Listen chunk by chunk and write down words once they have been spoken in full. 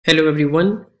Hello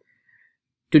everyone.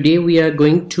 Today we are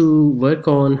going to work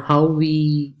on how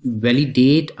we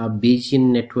validate a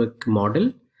Bayesian network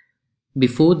model.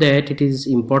 Before that, it is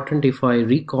important if I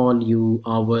recall you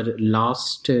our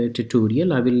last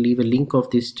tutorial. I will leave a link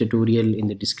of this tutorial in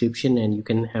the description and you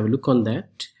can have a look on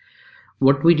that.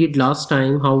 What we did last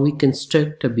time, how we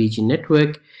construct a Bayesian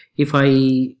network. If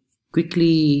I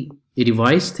quickly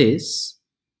revise this,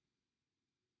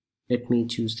 let me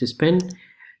choose this pen.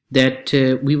 That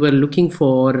we were looking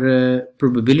for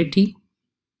probability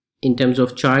in terms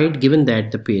of child given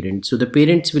that the parent. So the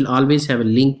parents will always have a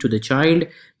link to the child.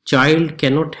 Child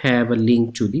cannot have a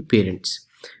link to the parents.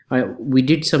 We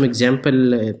did some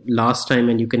example last time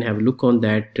and you can have a look on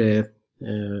that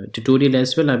tutorial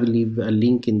as well. I will leave a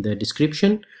link in the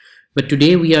description. But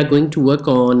today we are going to work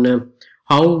on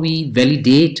how we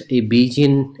validate a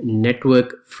Bayesian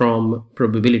network from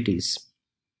probabilities.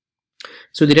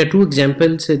 So there are two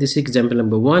examples. This is example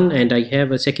number one, and I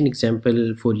have a second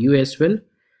example for you as well.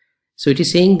 So it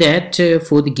is saying that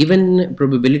for the given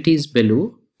probabilities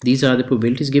below, these are the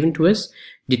probabilities given to us,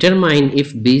 determine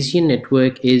if Bayesian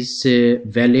network is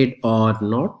valid or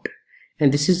not.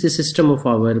 And this is the system of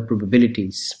our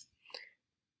probabilities.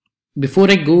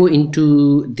 Before I go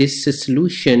into this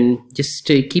solution, just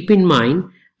keep in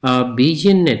mind a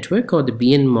Bayesian network or the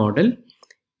BN model.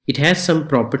 It has some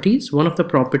properties. One of the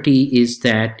property is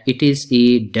that it is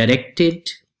a directed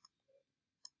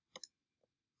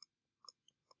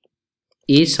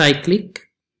acyclic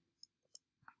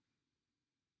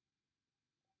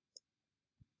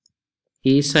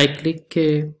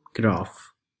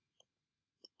graph.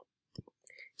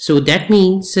 So that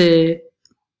means it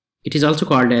is also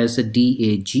called as a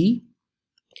DAG.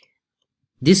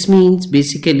 This means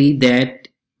basically that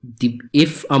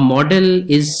if a model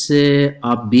is a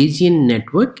Bayesian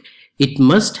network, it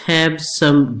must have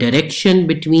some direction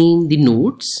between the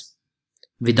nodes.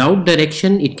 Without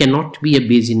direction, it cannot be a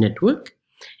Bayesian network,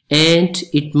 and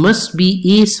it must be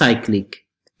acyclic.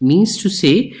 Means to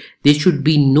say there should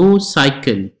be no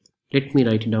cycle. Let me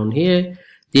write it down here.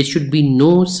 There should be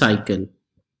no cycle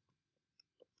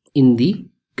in the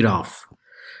graph.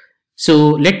 So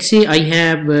let's say I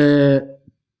have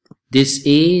this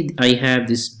A, I have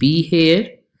this B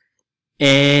here,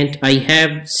 and I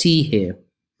have C here.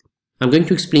 I'm going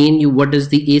to explain you what does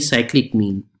the acyclic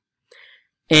mean.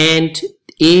 And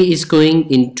A is going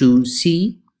into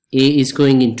C, A is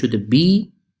going into the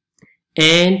B,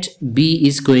 and B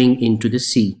is going into the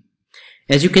C.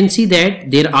 As you can see that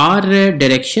there are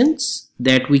directions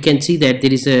that we can see that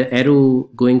there is an arrow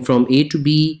going from A to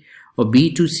B or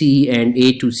B to C and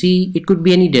A to C. It could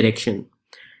be any direction.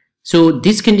 So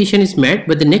this condition is met,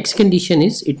 but the next condition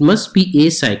is it must be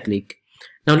acyclic.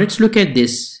 Now let's look at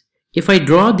this. If I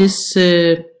draw this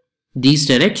these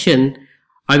direction,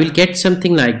 I will get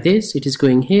something like this. It is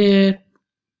going here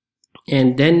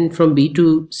and then from B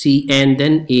to C and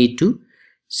then A to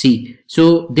C.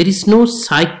 So there is no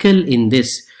cycle in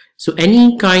this. So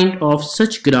any kind of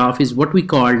such graph is what we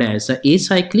called as a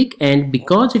acyclic, and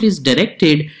because it is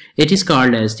directed, it is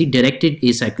called as the directed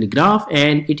acyclic graph,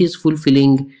 and it is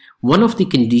fulfilling one of the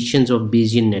conditions of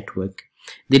Bayesian network.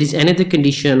 There is another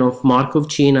condition of Markov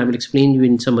chain. I will explain you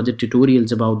in some other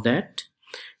tutorials about that.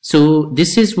 So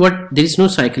this is what, there is no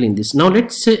cycle in this. Now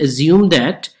let's assume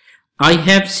that I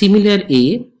have similar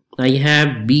A, I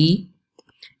have B,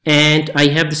 and I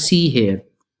have the C here.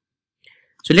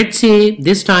 So let's say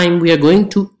this time we are going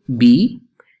to B,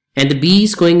 and the B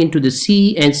is going into the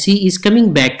C, and C is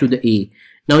coming back to the A.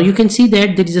 Now you can see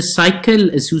that there is a cycle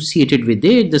associated with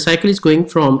it. The cycle is going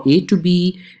from A to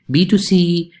B, B to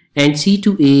C, and C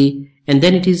to A, and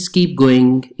then it is keep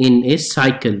going in a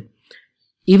cycle.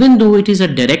 Even though it is a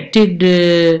directed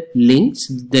links,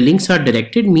 the links are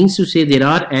directed, means to say there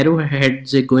are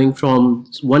arrowheads going from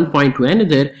one point to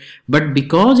another, but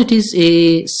because it is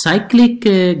a cyclic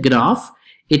graph,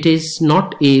 it is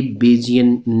not a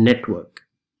Bayesian network.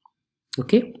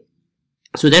 Okay.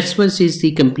 So that's what is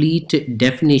the complete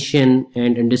definition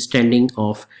and understanding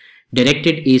of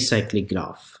directed acyclic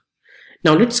graph.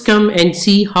 Now let's come and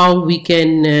see how we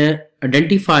can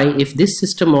identify if this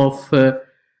system of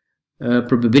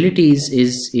probabilities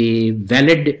is a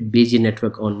valid Bayesian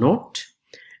network or not.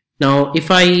 Now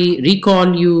if I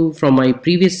recall you from my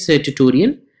previous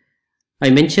tutorial, I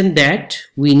mentioned that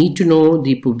we need to know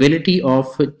the probability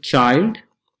of a child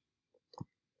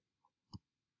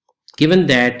given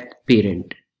that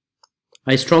parent.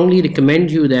 I strongly recommend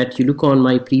you that you look on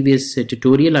my previous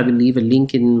tutorial. I will leave a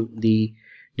link in the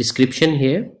description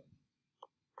here.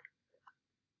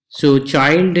 So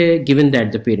child given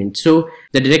that the parent. So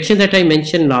the direction that I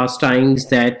mentioned last time is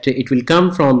that it will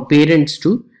come from parents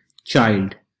to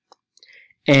child.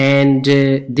 and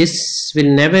this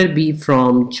will never be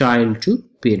from child to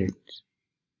parent.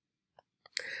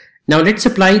 Now let's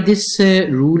apply this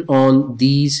rule on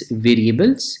these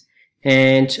variables,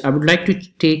 and I would like to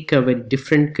take a very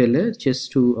different color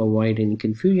just to avoid any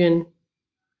confusion.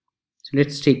 So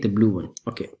let's take the blue one.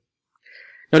 Okay.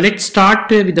 Now let's start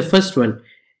with the first one.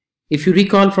 If you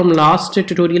recall from last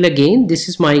tutorial again, this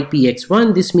is my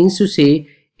px1. This means to say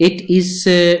it is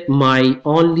my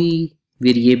only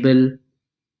variable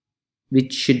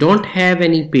which don't have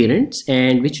any parents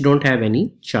and which don't have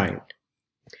any child.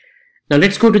 Now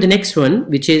let's go to the next one,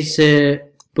 which is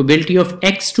probability of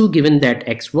x2 given that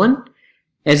x1.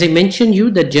 As I mentioned you,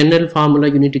 the general formula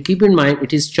you need to keep in mind,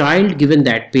 it is child given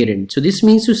that parent. So this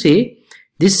means to say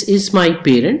this is my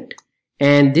parent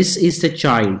and this is the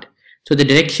child. So the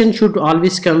direction should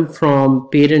always come from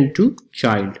parent to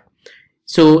child.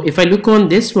 So if I look on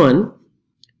this one,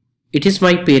 it is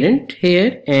my parent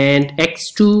here and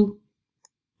x2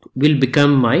 will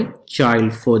become my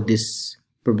child for this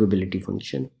probability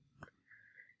function.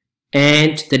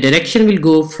 And the direction will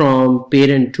go from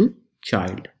parent to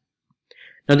child.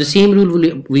 Now the same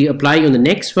rule we apply on the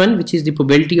next one, which is the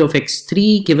probability of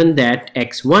x3 given that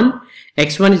x1.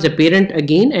 x1 is the parent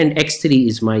again and x3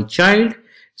 is my child.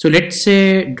 So let's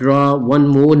draw one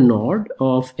more node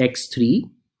of x3.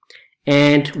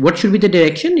 And what should be the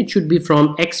direction? It should be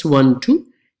from x1 to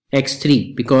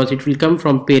x3 because it will come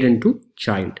from parent to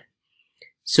child.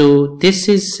 So this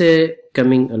is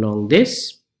coming along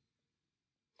this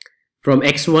from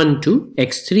x1 to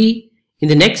x3. In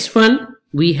the next one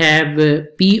we have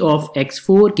p of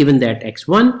x4 given that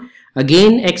x1.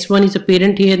 Again x1 is a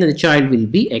parent here and the child will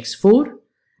be x4.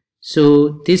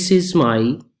 So this is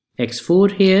my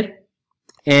x4 here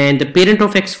and the parent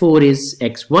of x4 is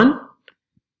x1.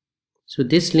 So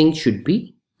this link should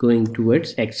be going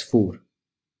towards x4.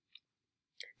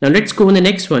 Now let's go on the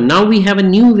next one. Now we have a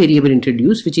new variable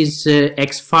introduced which is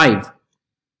x5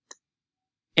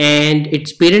 and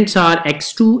its parents are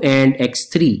x2 and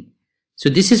x3. So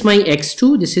this is my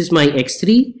x2, this is my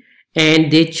x3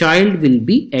 and their child will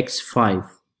be x5.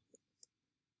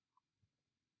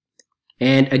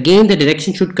 And again the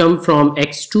direction should come from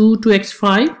x2 to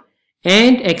x5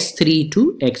 and x3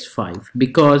 to x5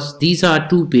 because these are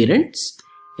two parents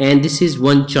and this is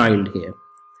one child here.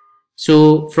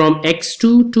 So from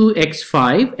x2 to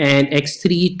x5 and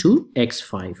x3 to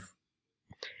x5.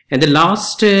 And the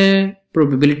last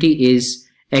probability is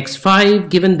x5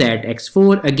 given that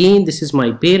x4. Again this is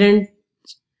my parent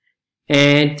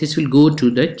and this will go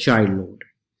to the child node.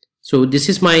 So this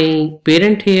is my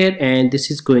parent here and this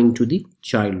is going to the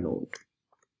child node.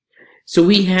 So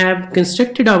we have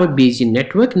constructed our Bayesian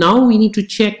network. Now we need to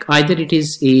check either it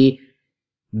is a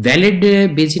valid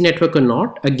Bayesian network or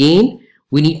not. Again,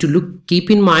 we need to keep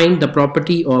in mind the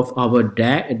property of our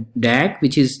DAG,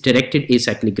 which is directed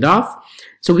acyclic graph.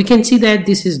 So we can see that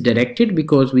this is directed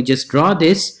because we just draw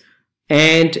this,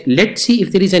 and let's see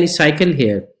if there is any cycle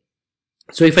here.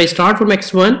 So if I start from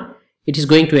x1, it is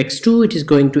going to x2, it is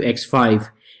going to x5,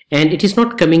 and it is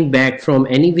not coming back from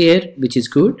anywhere, which is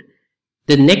good.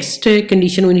 The next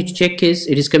condition we need to check is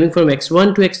it is coming from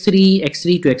x1 to x3,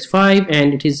 x3 to x5,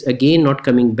 and it is again not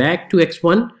coming back to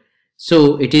x1.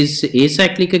 So it is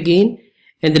acyclic again.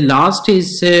 And the last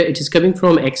is it is coming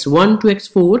from x1 to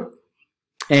x4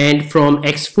 and from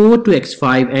x4 to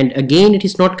x5, and again it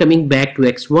is not coming back to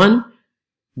x1.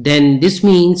 Then this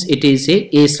means it is a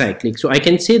acyclic. So I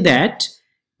can say that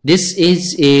this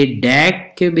is a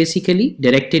DAG, basically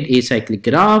directed acyclic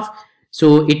graph.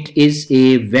 So it is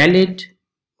a valid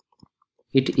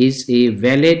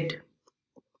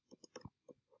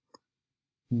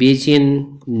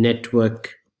Bayesian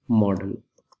network model.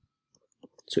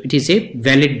 So it is a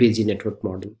valid Bayesian network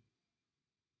model.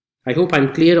 I hope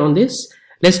I'm clear on this.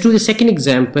 Let's do the second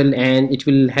example and it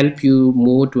will help you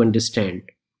more to understand.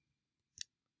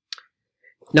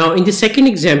 Now in the second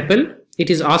example, it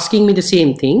is asking me the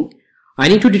same thing. I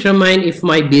need to determine if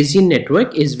my Bayesian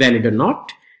network is valid or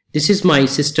not. This is my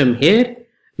system here.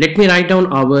 Let me write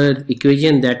down our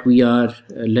equation that we are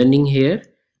learning here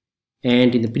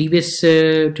and in the previous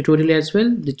tutorial as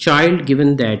well. The child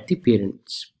given that the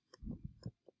parents.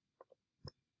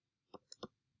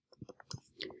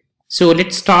 So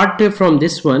let's start from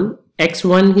this one.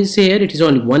 X1 is here. It is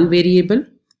only one variable.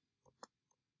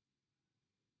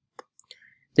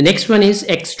 The next one is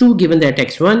x2 given that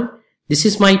x1. This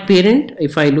is my parent.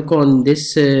 If I look on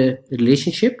this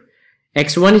relationship,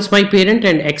 x1 is my parent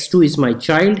and x2 is my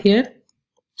child here.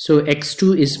 So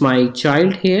x2 is my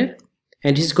child here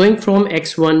and it is going from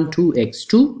x1 to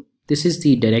x2. This is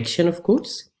the direction, of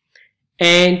course.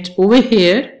 And over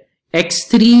here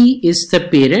x3 is the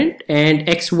parent and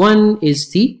x1 is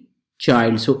the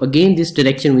child. So again, this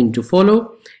direction we need to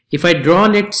follow. If I draw,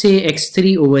 let's say,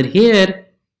 x3 over here,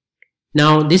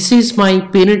 now this is my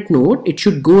parent node. It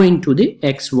should go into the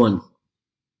x1.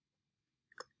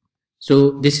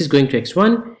 So this is going to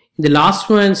x1. The last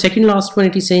one, second last one,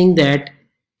 it is saying that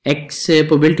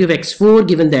probability of x4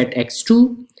 given that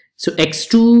x2. So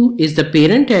x2 is the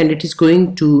parent and it is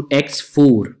going to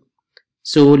x4.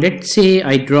 So let's say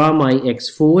I draw my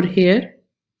x4 here,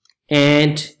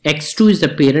 and x2 is the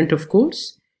parent, of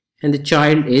course, and the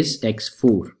child is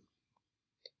x4.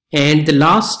 And the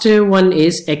last one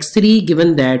is x3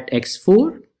 given that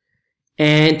x4,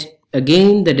 and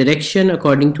again the direction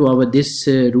according to our this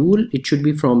rule, it should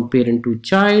be from parent to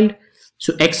child.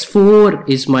 So x4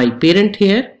 is my parent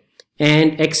here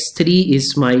and x3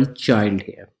 is my child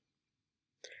here.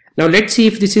 Now let's see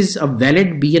if this is a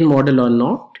valid Bayesian model or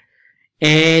not.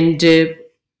 And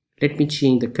let me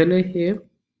change the color here.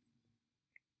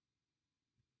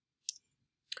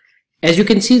 As you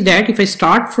can see that if I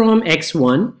start from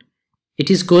x1, it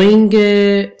is going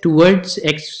towards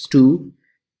x2,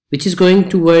 which is going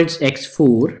towards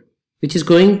x4, which is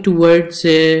going towards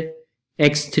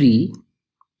x3,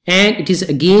 and it is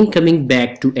again coming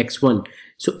back to x1.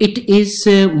 So it is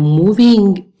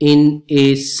moving in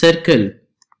a circle.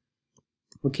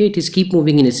 Okay, it is keep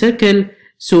moving in a circle.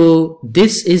 So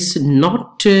this is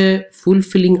not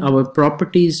fulfilling our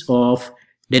properties of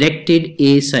directed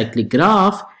acyclic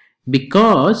graph,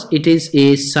 because it is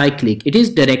acyclic. It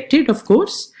is directed, of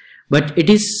course, but it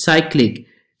is cyclic.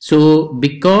 So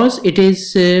because it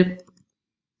is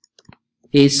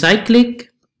acyclic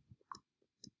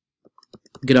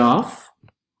graph,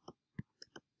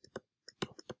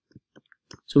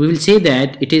 so we will say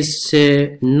that it is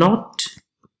not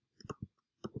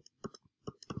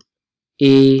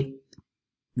a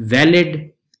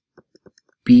valid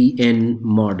Bayesian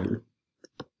model.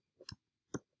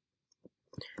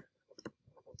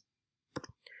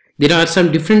 There are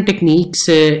some different techniques.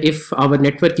 If our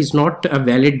network is not a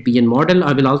valid Bayesian model,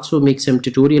 I will also make some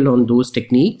tutorial on those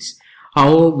techniques,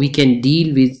 how we can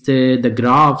deal with the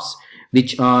graphs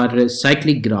which are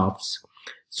cyclic graphs.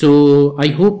 So I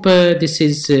hope this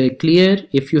is clear.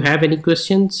 If you have any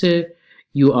questions,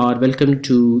 you are welcome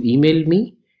to email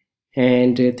me,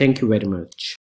 and thank you very much.